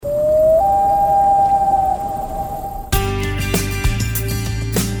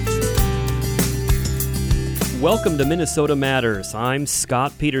Welcome to Minnesota Matters. I'm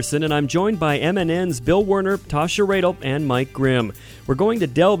Scott Peterson, and I'm joined by MNN's Bill Werner, Tasha Radel, and Mike Grimm. We're going to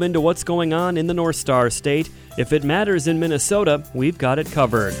delve into what's going on in the North Star State. If it matters in Minnesota, we've got it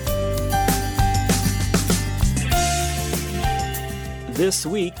covered. This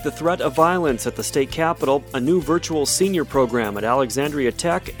week, the threat of violence at the state capitol, a new virtual senior program at Alexandria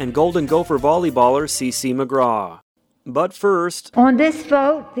Tech, and Golden Gopher volleyballer CeCe McGraw. But first, on this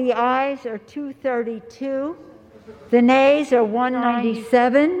vote, the ayes are 232, the nays are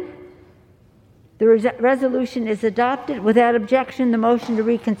 197. The resolution is adopted. Without objection, the motion to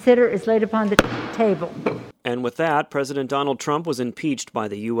reconsider is laid upon the table. And with that, President Donald Trump was impeached by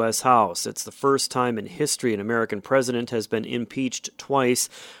the U.S. House. It's the first time in history an American president has been impeached twice.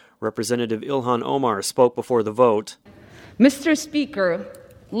 Representative Ilhan Omar spoke before the vote. Mr. Speaker,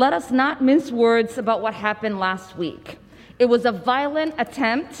 let us not mince words about what happened last week. It was a violent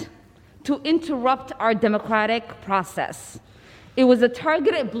attempt to interrupt our democratic process. It was a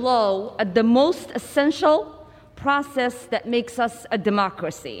targeted blow at the most essential process that makes us a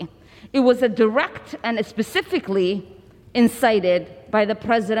democracy. It was a direct and specifically incited by the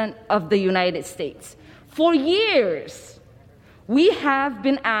President of the United States. For years, we have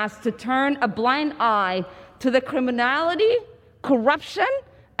been asked to turn a blind eye to the criminality, corruption,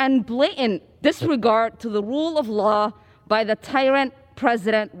 and blatant disregard to the rule of law by the tyrant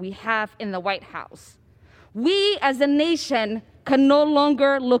president we have in the White House. We as a nation can no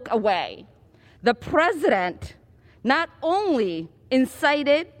longer look away. The president not only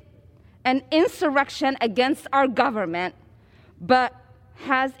incited an insurrection against our government, but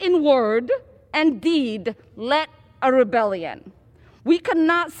has in word and deed led a rebellion. We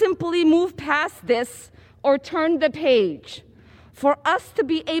cannot simply move past this or turn the page. For us to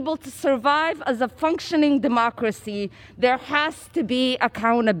be able to survive as a functioning democracy, there has to be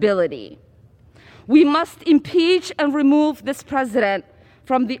accountability. We must impeach and remove this president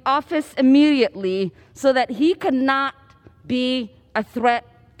from the office immediately so that he cannot be a threat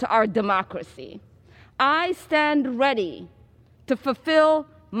to our democracy. I stand ready to fulfill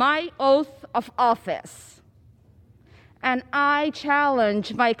my oath of office, and I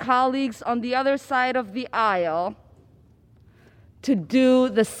challenge my colleagues on the other side of the aisle to do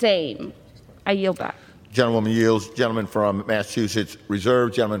the same. I yield back. Gentlewoman yields. Gentleman from Massachusetts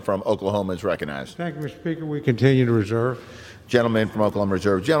reserved. Gentleman from Oklahoma is recognized. Thank you, Mr. Speaker. We continue to reserve. Gentleman from Oklahoma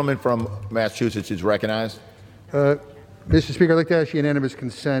reserved. Gentleman from Massachusetts is recognized. Mr. Speaker, I'd like to ask unanimous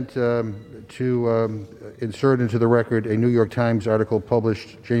consent to insert into the record a New York Times article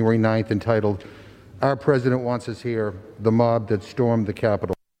published January 9th entitled, "Our President Wants Us Here, the Mob That Stormed the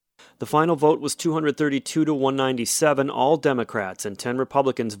Capitol." The final vote was 232 to 197. All Democrats and 10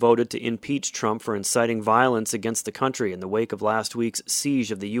 Republicans voted to impeach Trump for inciting violence against the country in the wake of last week's siege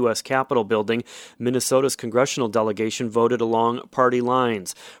of the U.S. Capitol building. Minnesota's congressional delegation voted along party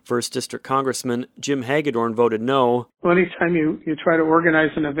lines. 1st District Congressman Jim Hagedorn voted no. Well, anytime you try to organize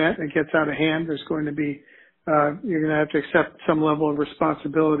an event and it gets out of hand, there's going to be, you're going to have to accept some level of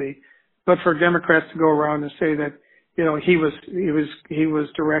responsibility. But for Democrats to go around and say that, you know, he was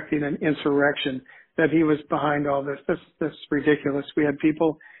directing an insurrection, that he was behind all this. That's ridiculous. We had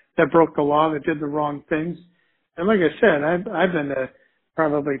people that broke the law, that did the wrong things. And like I said, I've been to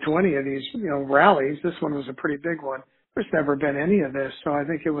probably 20 of these, you know, rallies. This one was a pretty big one. There's never been any of this, so I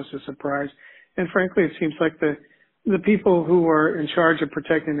think it was a surprise. And frankly, it seems like the people who are in charge of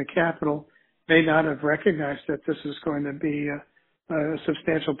protecting the Capitol may not have recognized that this is going to be a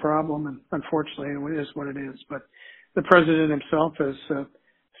substantial problem, and unfortunately, it is what it is. But the president himself has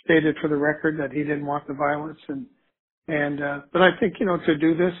stated for the record that he didn't want the violence, but I think, you know, to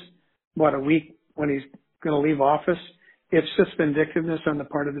do this, a week when he's going to leave office, it's just vindictiveness on the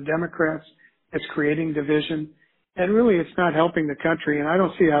part of the Democrats. It's creating division, and really, it's not helping the country. And I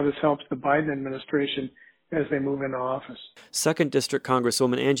don't see how this helps the Biden administration as they move into office. 2nd District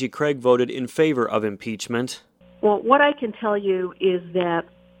Congresswoman Angie Craig voted in favor of impeachment. Well, what I can tell you is that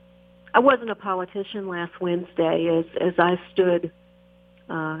I wasn't a politician last Wednesday as I stood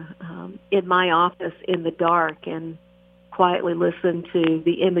in my office in the dark and quietly listened to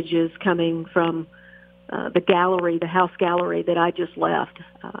the images coming from the House gallery that I just left.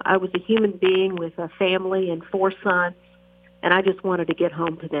 I was a human being with a family and 4 sons, and I just wanted to get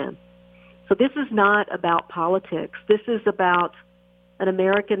home to them. So this is not about politics. This is about an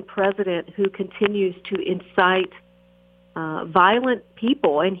American president who continues to incite violent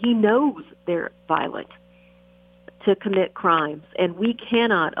people, and he knows they're violent, to commit crimes. And we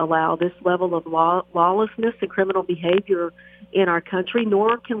cannot allow this level of lawlessness and criminal behavior in our country,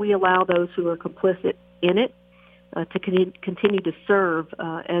 nor can we allow those who are complicit in it to continue to serve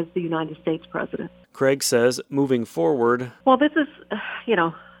as the United States president. Craig says moving forward, well, this is,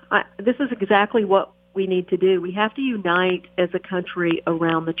 this is exactly what we need to do. We have to unite as a country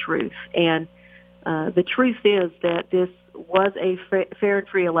around the truth. And the truth is that this was a fair and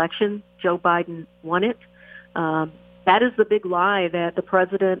free election. Joe Biden won it. That is the big lie that the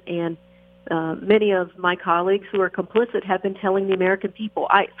president and many of my colleagues who are complicit have been telling the American people.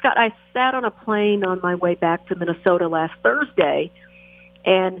 Scott, I sat on a plane on my way back to Minnesota last Thursday,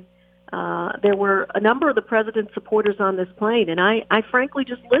 and there were a number of the president's supporters on this plane, and I frankly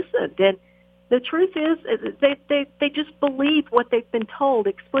just listened. And the truth is they just believe what they've been told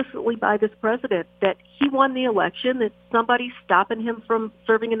explicitly by this president, that he won the election, that somebody's stopping him from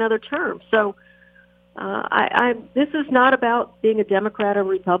serving another term. So this is not about being a Democrat or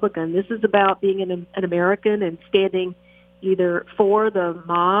Republican. This is about being an American and standing either for the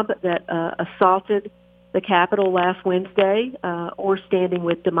mob that assaulted the Capitol last Wednesday or standing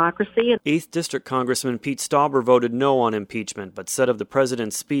with democracy. 8th District Congressman Pete Stauber voted no on impeachment, but said of the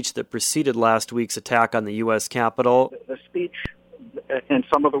president's speech that preceded last week's attack on the U.S. Capitol, the speech and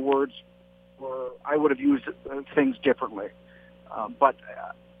some of the words were, I would have used things differently. But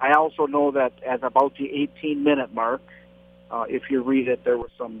I also know that at about the 18-minute mark, if you read it, there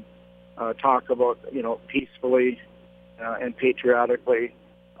was some talk about, peacefully and patriotically,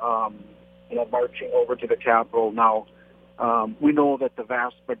 marching over to the Capitol. Now, we know that the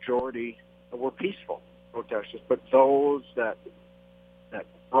vast majority were peaceful protesters, but those that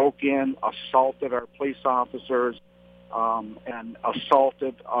broke in, assaulted our police officers, and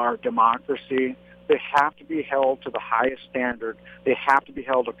assaulted our democracy, they have to be held to the highest standard. They have to be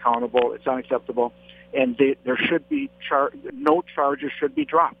held accountable. It's unacceptable. And there should be no charges should be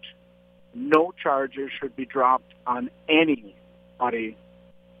dropped. No charges should be dropped on anybody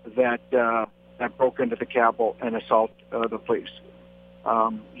that broke into the Capitol and assault the police.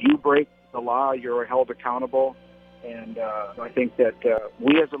 You break the law, you're held accountable. And I think that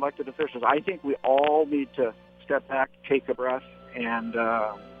we as elected officials, I think we all need to step back, take a breath, and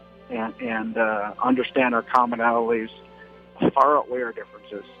understand our commonalities, far outweigh our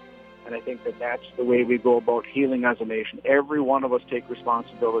differences. And I think that that's the way we go about healing as a nation. Every one of us take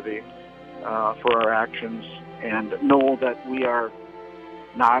responsibility for our actions and know that we are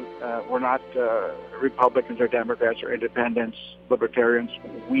not, we're not Republicans or Democrats or independents, libertarians.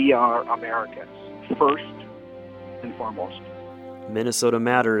 We are Americans, first and foremost. Minnesota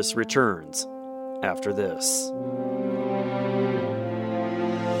Matters returns after this.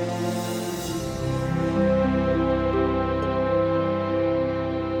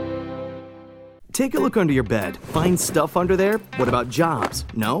 Take a look under your bed. Find stuff under there? What about jobs?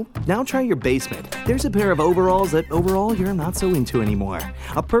 No? Now try your basement. There's a pair of overalls that overall you're not so into anymore.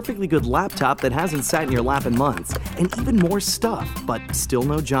 A perfectly good laptop that hasn't sat in your lap in months. And even more stuff, but still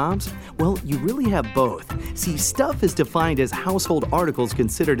no jobs? Well, you really have both. See, stuff is defined as household articles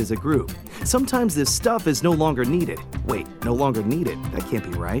considered as a group. Sometimes this stuff is no longer needed. Wait, no longer needed? That can't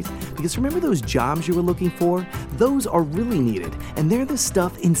be right. Because remember those jobs you were looking for? Those are really needed, and they're the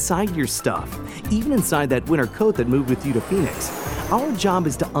stuff inside your stuff. Even inside that winter coat that moved with you to Phoenix. Our job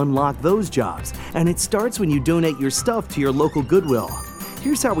is to unlock those jobs, and it starts when you donate your stuff to your local Goodwill.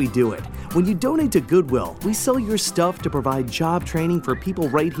 Here's how we do it. When you donate to Goodwill, we sell your stuff to provide job training for people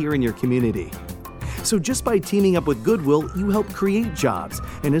right here in your community. So just by teaming up with Goodwill, you help create jobs.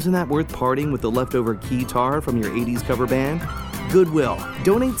 And isn't that worth parting with the leftover keytar from your 80s cover band? Goodwill.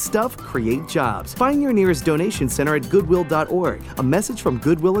 Donate stuff, create jobs. Find your nearest donation center at goodwill.org. A message from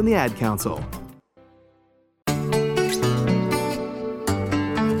Goodwill and the Ad Council.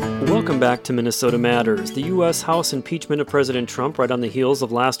 Welcome back to Minnesota Matters. The U.S. House impeachment of President Trump, right on the heels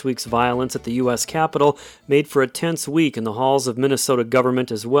of last week's violence at the U.S. Capitol, made for a tense week in the halls of Minnesota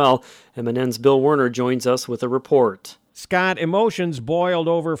government as well. MNN's Bill Werner joins us with a report. Scott, emotions boiled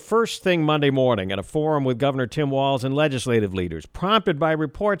over first thing Monday morning at a forum with Governor Tim Walz and legislative leaders, prompted by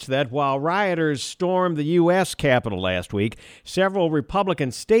reports that while rioters stormed the U.S. Capitol last week, several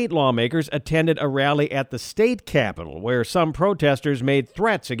Republican state lawmakers attended a rally at the state Capitol, where some protesters made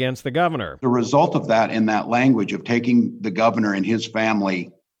threats against the governor. The result of that, in that language of taking the governor and his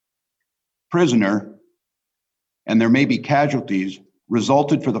family prisoner, and there may be casualties,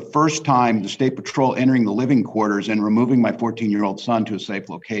 resulted for the first time the State Patrol entering the living quarters and removing my 14-year-old son to a safe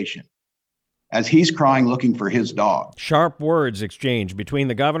location as he's crying looking for his dog. Sharp words exchanged between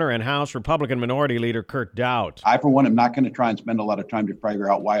the governor and House Republican Minority Leader Kurt Daudt. I, for one, am not going to try and spend a lot of time to figure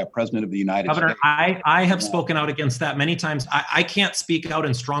out why a president of the United States... Governor, I have spoken out against that many times. I can't speak out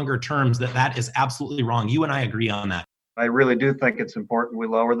in stronger terms that is absolutely wrong. You and I agree on that. I really do think it's important we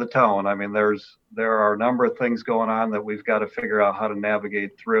lower the tone. I mean, there are a number of things going on that we've got to figure out how to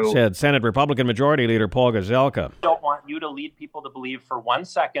navigate through. Said Senate Republican Majority Leader Paul Gazelka. Don't want you to lead people to believe for 1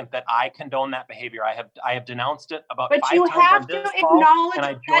 second that I condone that behavior. I have denounced it about 5 times on this call. But you have to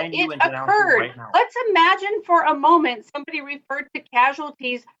acknowledge that it occurred. Right now. Let's imagine for a moment somebody referred to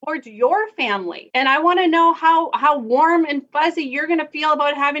casualties towards your family. And I want to know how warm and fuzzy you're going to feel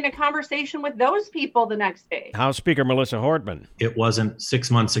about having a conversation with those people the next day. House Speaker Melissa Hortman. It wasn't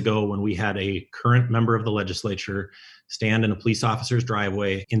 6 months ago when we had a current member of the legislature stand in a police officer's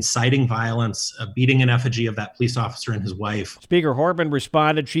driveway, inciting violence, beating an effigy of that police officer and his wife. Speaker Hortman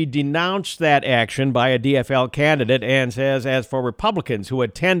responded she denounced that action by a DFL candidate and says, as for Republicans who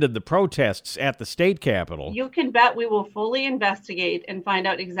attended the protests at the state capitol, you can bet we will fully investigate and find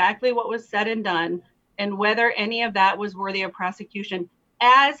out exactly what was said and done and whether any of that was worthy of prosecution,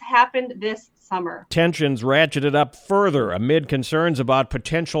 as happened this summer. Tensions ratcheted up further amid concerns about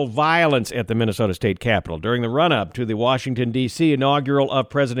potential violence at the Minnesota State Capitol during the run-up to the Washington, D.C. inaugural of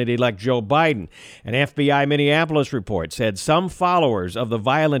President-elect Joe Biden. An FBI Minneapolis report said some followers of the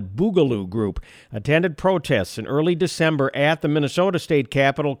violent Boogaloo group attended protests in early December at the Minnesota State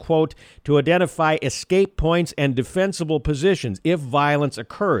Capitol, quote, to identify escape points and defensible positions if violence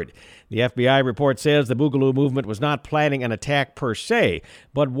occurred. The FBI report says the Boogaloo movement was not planning an attack per se,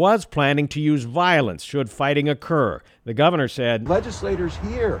 but was planning to use violence should fighting occur. The governor said, legislators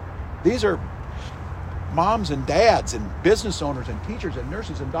here, these are moms and dads and business owners and teachers and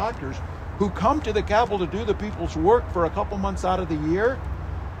nurses and doctors who come to the Capitol to do the people's work for a couple months out of the year.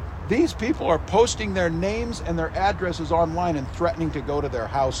 These people are posting their names and their addresses online and threatening to go to their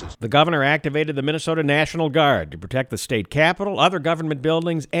houses. The governor activated the Minnesota National Guard to protect the state capitol, other government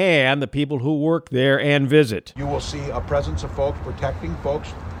buildings, and the people who work there and visit. You will see a presence of folks protecting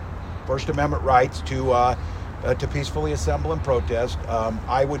folks' First Amendment rights to peacefully assemble and protest.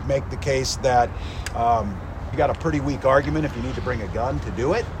 I would make the case that you got a pretty weak argument if you need to bring a gun to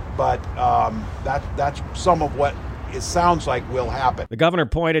do it, but that's some of what it sounds like will happen. The governor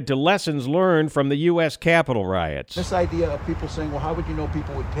pointed to lessons learned from the U.S. Capitol riots. This idea of people saying, well, how would you know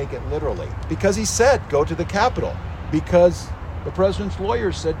people would take it literally? Because he said, go to the Capitol. Because the president's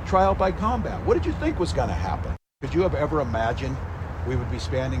lawyers said, trial by combat. What did you think was going to happen? Could you have ever imagined we would be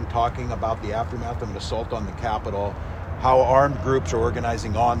standing talking about the aftermath of an assault on the Capitol, how armed groups are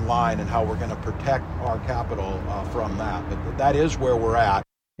organizing online, and how we're going to protect our Capitol from that? But that is where we're at.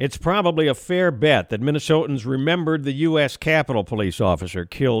 It's probably a fair bet that Minnesotans remembered the U.S. Capitol police officer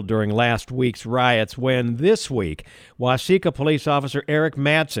killed during last week's riots when, this week, Waseca police officer Eric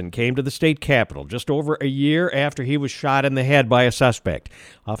Mattson came to the state capitol just over a year after he was shot in the head by a suspect.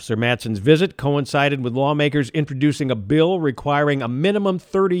 Officer Mattson's visit coincided with lawmakers introducing a bill requiring a minimum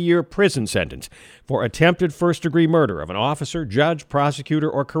 30-year prison sentence for attempted first-degree murder of an officer, judge, prosecutor,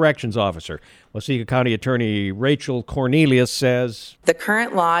 or corrections officer. Waseca County Attorney Rachel Cornelius says, the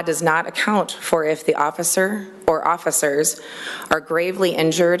current law does not account for if the officer or officers are gravely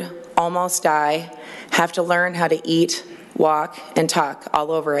injured, almost die, have to learn how to eat, walk, and talk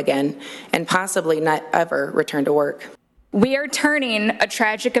all over again, and possibly not ever return to work. We are turning a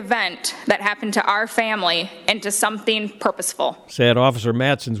tragic event that happened to our family into something purposeful, said Officer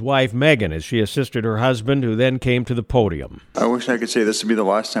Mattson's wife, Megan, as she assisted her husband, who then came to the podium. I wish I could say this would be the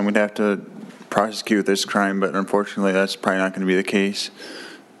last time we'd have to prosecute this crime, but unfortunately that's probably not going to be the case.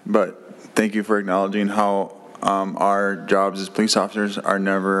 But thank you for acknowledging how our jobs as police officers are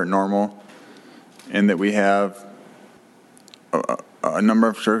never normal, and that we have a number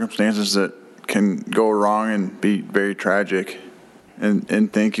of circumstances that can go wrong and be very tragic.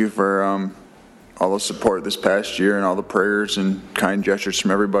 And thank you for all the support this past year and all the prayers and kind gestures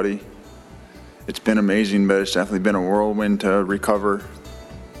from everybody. It's been amazing, but it's definitely been a whirlwind to recover.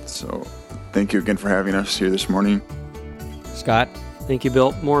 So thank you again for having us here this morning. Scott? Thank you,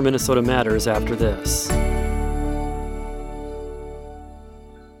 Bill. More Minnesota Matters after this.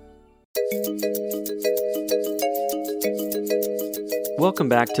 Welcome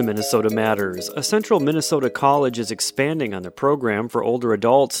back to Minnesota Matters. A Central Minnesota college is expanding on their program for older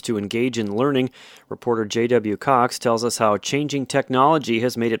adults to engage in learning. Reporter J.W. Cox tells us how changing technology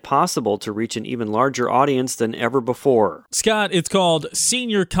has made it possible to reach an even larger audience than ever before. Scott, it's called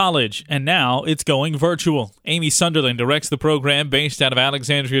Senior College, and now it's going virtual. Amy Sunderland directs the program based out of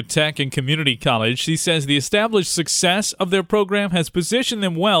Alexandria Tech and Community College. She says the established success of their program has positioned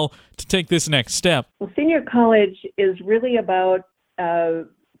them well to take this next step. Well, Senior College is really about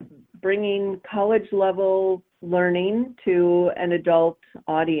bringing college-level learning to an adult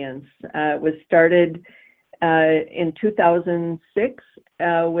audience. It was started in 2006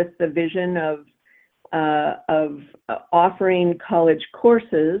 with the vision of offering college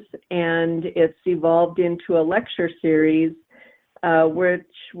courses, and it's evolved into a lecture series which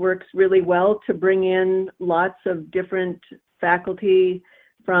works really well to bring in lots of different faculty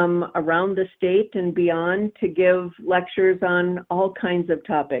from around the state and beyond to give lectures on all kinds of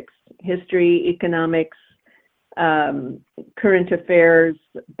topics: history, economics, current affairs,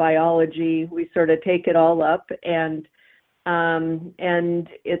 biology. We sort of take it all up, and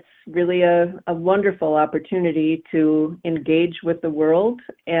it's really a wonderful opportunity to engage with the world.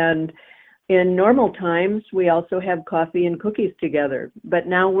 And in normal times, we also have coffee and cookies together, but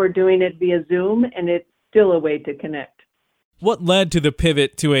now we're doing it via Zoom, and it's still a way to connect. What led to the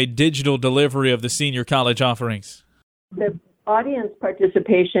pivot to a digital delivery of the senior college offerings? The audience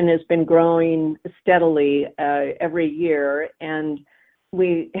participation has been growing steadily every year, and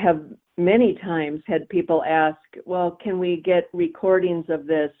we have many times had people ask, well, can we get recordings of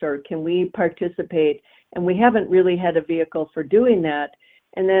this, or can we participate? And we haven't really had a vehicle for doing that.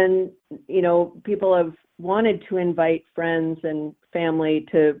 And then, people have wanted to invite friends and family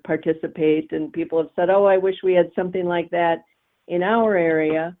to participate, and people have said, oh, I wish we had something like that in our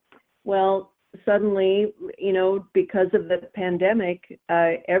area. Well, suddenly, because of the pandemic,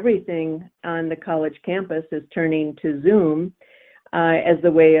 everything on the college campus is turning to Zoom as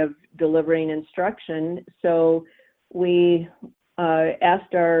the way of delivering instruction. So we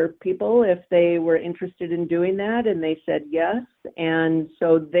asked our people if they were interested in doing that, and they said yes. And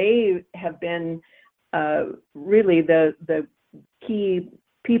so they have been really the key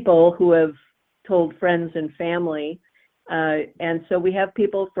people who have told friends and family. And so we have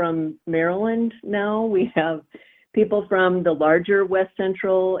people from Maryland now. We have people from the larger West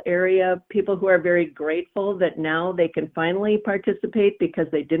Central area, people who are very grateful that now they can finally participate because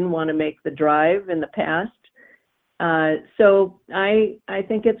they didn't want to make the drive in the past. So I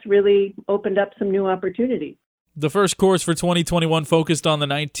think it's really opened up some new opportunities. The first course for 2021 focused on the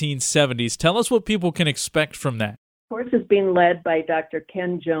 1970s. Tell us what people can expect from that. The course is being led by Dr.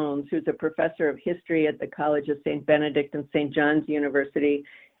 Ken Jones, who's a professor of history at the College of St. Benedict and St. John's University.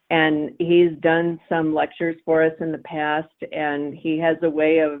 And he's done some lectures for us in the past, and he has a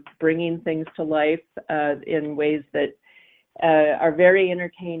way of bringing things to life in ways that are very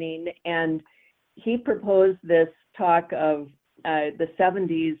entertaining. And he proposed this talk of the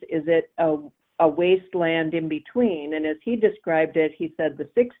 70s, is it a wasteland in between? And as he described it, he said the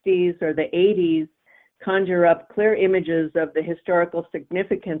 60s or the 80s conjure up clear images of the historical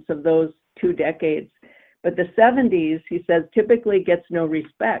significance of those 2 decades. But the 70s, he says, typically gets no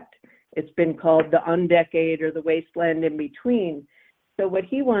respect. It's been called the undecade or the wasteland in between. So what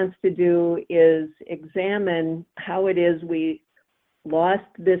he wants to do is examine how it is we lost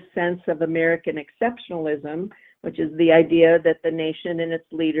this sense of American exceptionalism, which is the idea that the nation and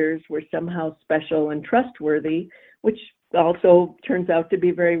its leaders were somehow special and trustworthy, which also turns out to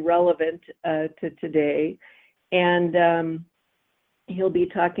be very relevant to today. And he'll be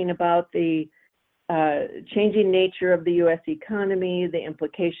talking about the changing nature of the U.S. economy, the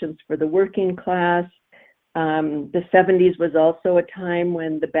implications for the working class. The 70s was also a time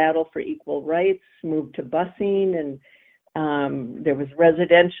when the battle for equal rights moved to busing, and there was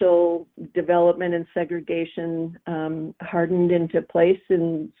residential development and segregation hardened into place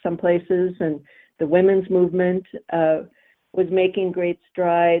in some places, and the women's movement was making great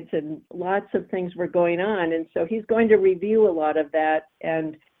strides, and lots of things were going on. And so he's going to review a lot of that,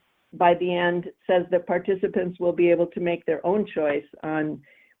 and by the end says that participants will be able to make their own choice on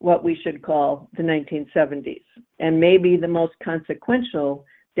what we should call the 1970s, and maybe the most consequential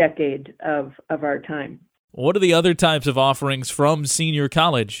decade of our time. What are the other types of offerings from Senior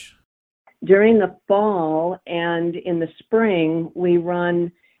College? During the fall and in the spring, we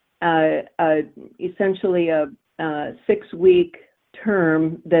run essentially a 6-week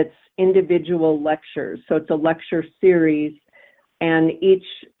term that's individual lectures. So it's a lecture series, and each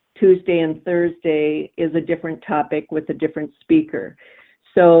Tuesday and Thursday is a different topic with a different speaker.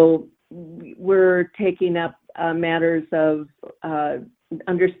 So we're taking up matters of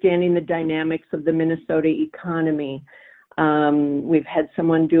understanding the dynamics of the Minnesota economy. We've had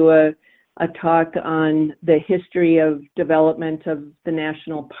someone do a talk on the history of development of the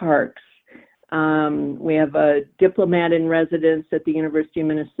national parks. We have a diplomat in residence at the University of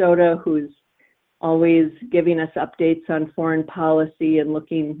Minnesota who's always giving us updates on foreign policy and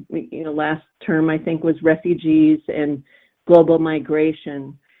looking, last term I think was refugees and global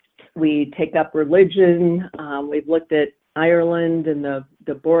migration. We take up religion. We've looked at Ireland and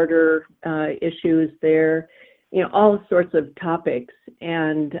the border issues there, all sorts of topics.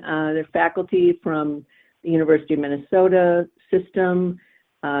 And the faculty from the University of Minnesota system,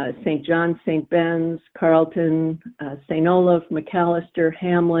 St. John's, St. Ben's, Carleton, St. Olaf, McAllister,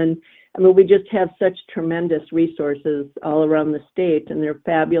 Hamlin. I mean, we just have such tremendous resources all around the state, and they're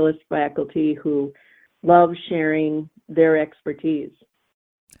fabulous faculty who love sharing their expertise.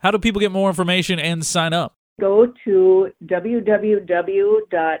 How do people get more information and sign up? Go to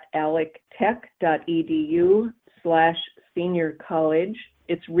www.alectech.edu/senior college.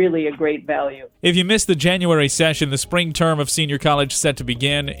 It's really a great value. If you missed the January session, the spring term of Senior College is set to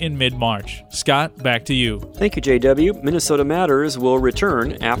begin in mid-March. Scott, back to you. Thank you, JW. Minnesota Matters will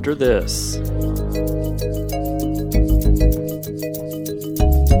return after this.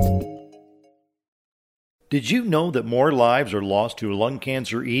 Did you know that more lives are lost to lung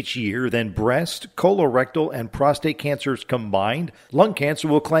cancer each year than breast, colorectal, and prostate cancers combined? Lung cancer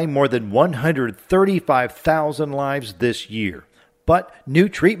will claim more than 135,000 lives this year. But new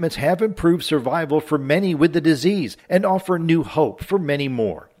treatments have improved survival for many with the disease and offer new hope for many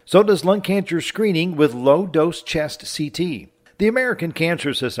more. So does lung cancer screening with low-dose chest CT. The American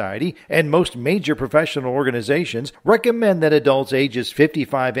Cancer Society and most major professional organizations recommend that adults ages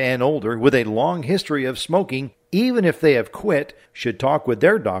 55 and older with a long history of smoking, even if they have quit, should talk with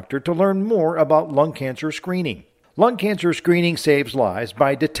their doctor to learn more about lung cancer screening. Lung cancer screening saves lives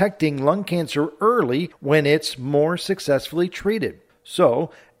by detecting lung cancer early when it's more successfully treated.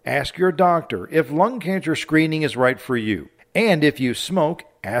 So, ask your doctor if lung cancer screening is right for you. And if you smoke,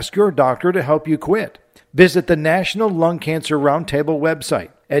 ask your doctor to help you quit. Visit the National Lung Cancer Roundtable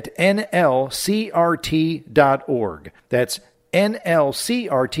website at nlcrt.org. That's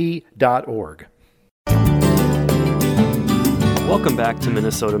nlcrt.org. Welcome back to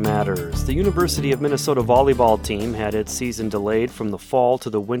Minnesota Matters. The University of Minnesota volleyball team had its season delayed from the fall to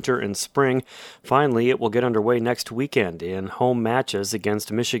the winter and spring. Finally, it will get underway next weekend in home matches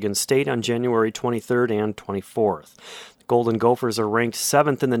against Michigan State on January 23rd and 24th. The Golden Gophers are ranked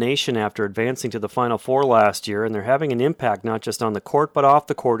 7th in the nation after advancing to the Final Four last year, and they're having an impact not just on the court but off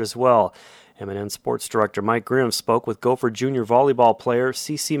the court as well. MNN Sports Director Mike Grimm spoke with Gopher junior volleyball player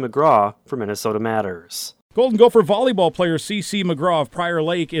CeCe McGraw for Minnesota Matters. Golden Gopher volleyball player CeCe McGraw of Prior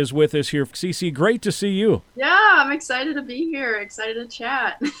Lake is with us here. CeCe, great to see you. Yeah, I'm excited to be here. Excited to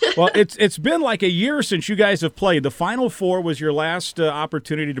chat. Well, it's been like a year since you guys have played. The Final Four was your last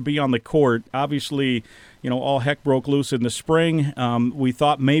opportunity to be on the court. Obviously, all heck broke loose in the spring. We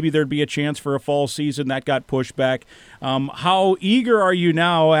thought maybe there'd be a chance for a fall season. That got pushed back. How eager are you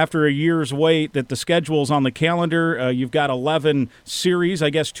now after a year's wait that the schedule's on the calendar? You've got 11 series, I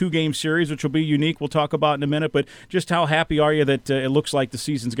guess 2-game series, which will be unique. We'll talk about in a minute. But just how happy are you that it looks like the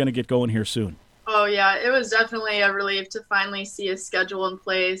season's going to get going here soon? Oh, yeah, it was definitely a relief to finally see a schedule in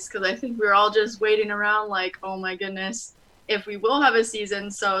place because I think we were all just waiting around like, oh, my goodness, if we will have a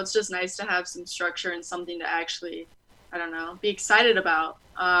season. So it's just nice to have some structure and something to actually, be excited about.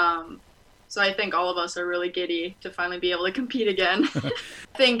 So I think all of us are really giddy to finally be able to compete again. I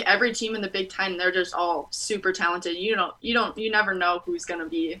think every team in the Big Ten, they're just all super talented. You never know who's going to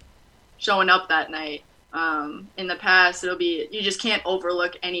be showing up that night. In the past, you just can't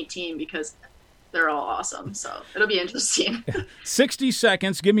overlook any team because they're all awesome. So it'll be interesting. 60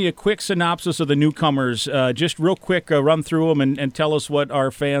 seconds. Give me a quick synopsis of the newcomers. Just real quick, run through them and tell us what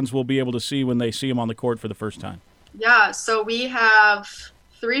our fans will be able to see when they see them on the court for the first time. Yeah, so we have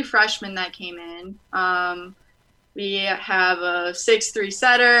 3 freshmen that came in. We have a 6'3"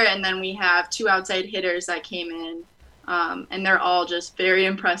 setter, and then we have 2 outside hitters that came in. And they're all just very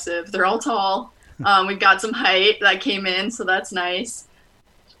impressive. They're all tall. We've got some height that came in, so that's nice.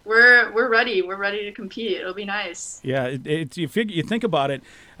 We're ready. We're ready to compete. It'll be nice. Yeah, you think about it.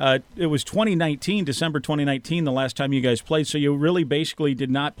 It was 2019, December 2019, the last time you guys played. So you really basically did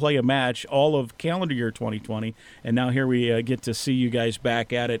not play a match all of calendar year 2020. And now here we get to see you guys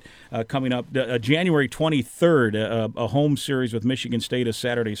back at it coming up January 23rd, a home series with Michigan State is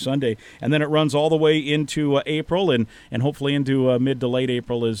Saturday, Sunday. And then it runs all the way into April and hopefully into mid to late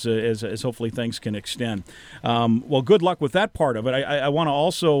April as hopefully things can extend. Well, good luck with that part of it. I want to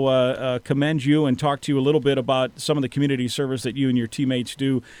also commend you and talk to you a little bit about some of the community service that you and your teammates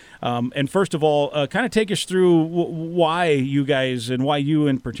do. And first of all, kind of take us through why you guys and why you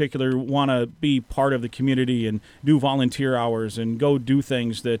in particular want to be part of the community and do volunteer hours and go do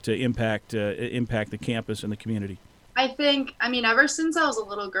things that impact the campus and the community. I think, ever since I was a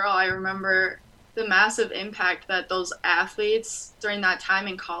little girl, I remember the massive impact that those athletes during that time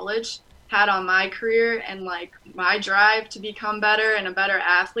in college had on my career and my drive to become better and a better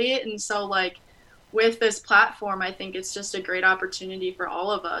athlete. And so with this platform, I think it's just a great opportunity for all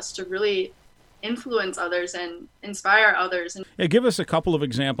of us to really influence others and inspire others. And yeah, give us a couple of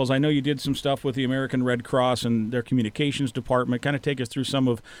examples. I know you did some stuff with the American Red Cross and their communications department. Kind of take us through some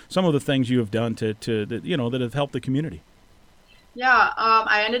of the things you have done that have helped the community. Yeah,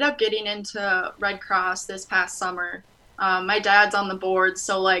 I ended up getting into Red Cross this past summer. My dad's on the board,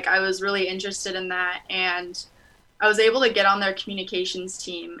 so like I was really interested in that, and I was able to get on their communications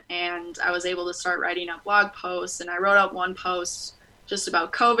team, and I was able to start writing up blog posts, and I wrote up one post just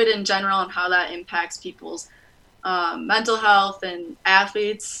about COVID in general and how that impacts people's mental health and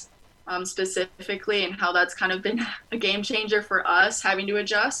athletes specifically, and how that's kind of been a game changer for us having to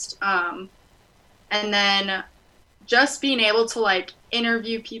adjust. And then just being able to like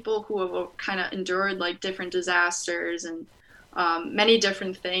interview people who have kind of endured like different disasters and many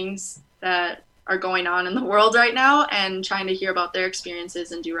different things that are going on in the world right now, and trying to hear about their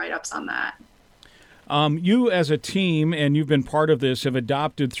experiences and do write-ups on that. You as a team, and you've been part of this, have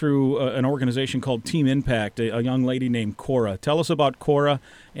adopted through an organization called Team Impact, a young lady named Cora. Tell us about Cora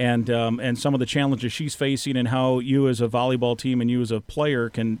and some of the challenges she's facing, and how you as a volleyball team and you as a player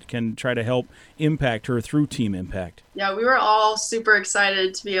can try to help impact her through Team Impact. Yeah, we were all super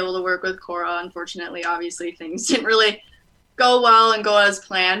excited to be able to work with Cora. Unfortunately, obviously, things didn't really go well and go as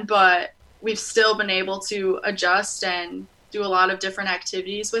planned, but we've still been able to adjust and do a lot of different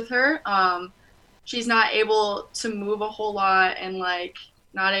activities with her. She's not able to move a whole lot and like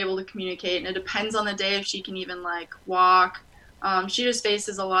not able to communicate, and it depends on the day if she can even like walk. She just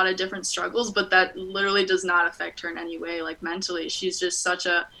faces a lot of different struggles, but that literally does not affect her in any way. Like mentally, she's just such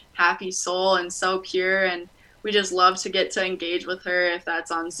a happy soul and so pure, and we just love to get to engage with her, if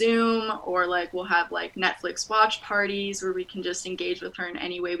that's on Zoom or like we'll have like Netflix watch parties where we can just engage with her in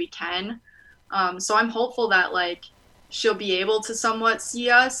any way we can. So I'm hopeful that like she'll be able to somewhat see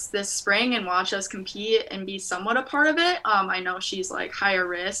us this spring and watch us compete and be somewhat a part of it. I know she's like higher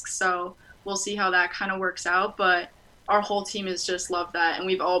risk, so we'll see how that kind of works out, but our whole team has just loved that. And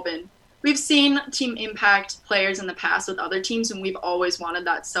we've seen Team Impact players in the past with other teams, and we've always wanted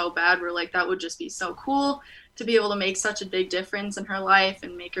that so bad. We're like, that would just be so cool to be able to make such a big difference in her life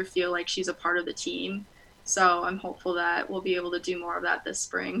and make her feel like she's a part of the team. So I'm hopeful that we'll be able to do more of that this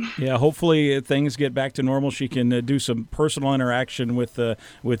spring. Yeah, hopefully things get back to normal. She can do some personal interaction with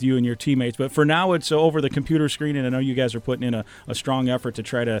you and your teammates. But for now, it's over the computer screen, and I know you guys are putting in a strong effort to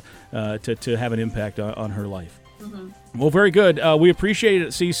try to have an impact on her life. Mm-hmm. Well, very good. We appreciate it,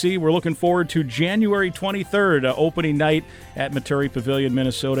 CC. We're looking forward to January 23rd, opening night at Maturi Pavilion,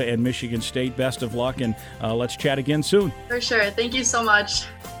 Minnesota, and Michigan State. Best of luck, and let's chat again soon. For sure. Thank you so much.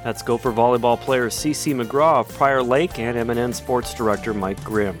 That's Gopher volleyball player CC McGraw of Prior Lake and MNN Sports Director Mike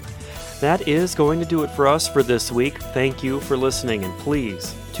Grimm. That is going to do it for us for this week. Thank you for listening, and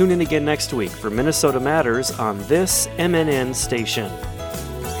please tune in again next week for Minnesota Matters on this MNN station.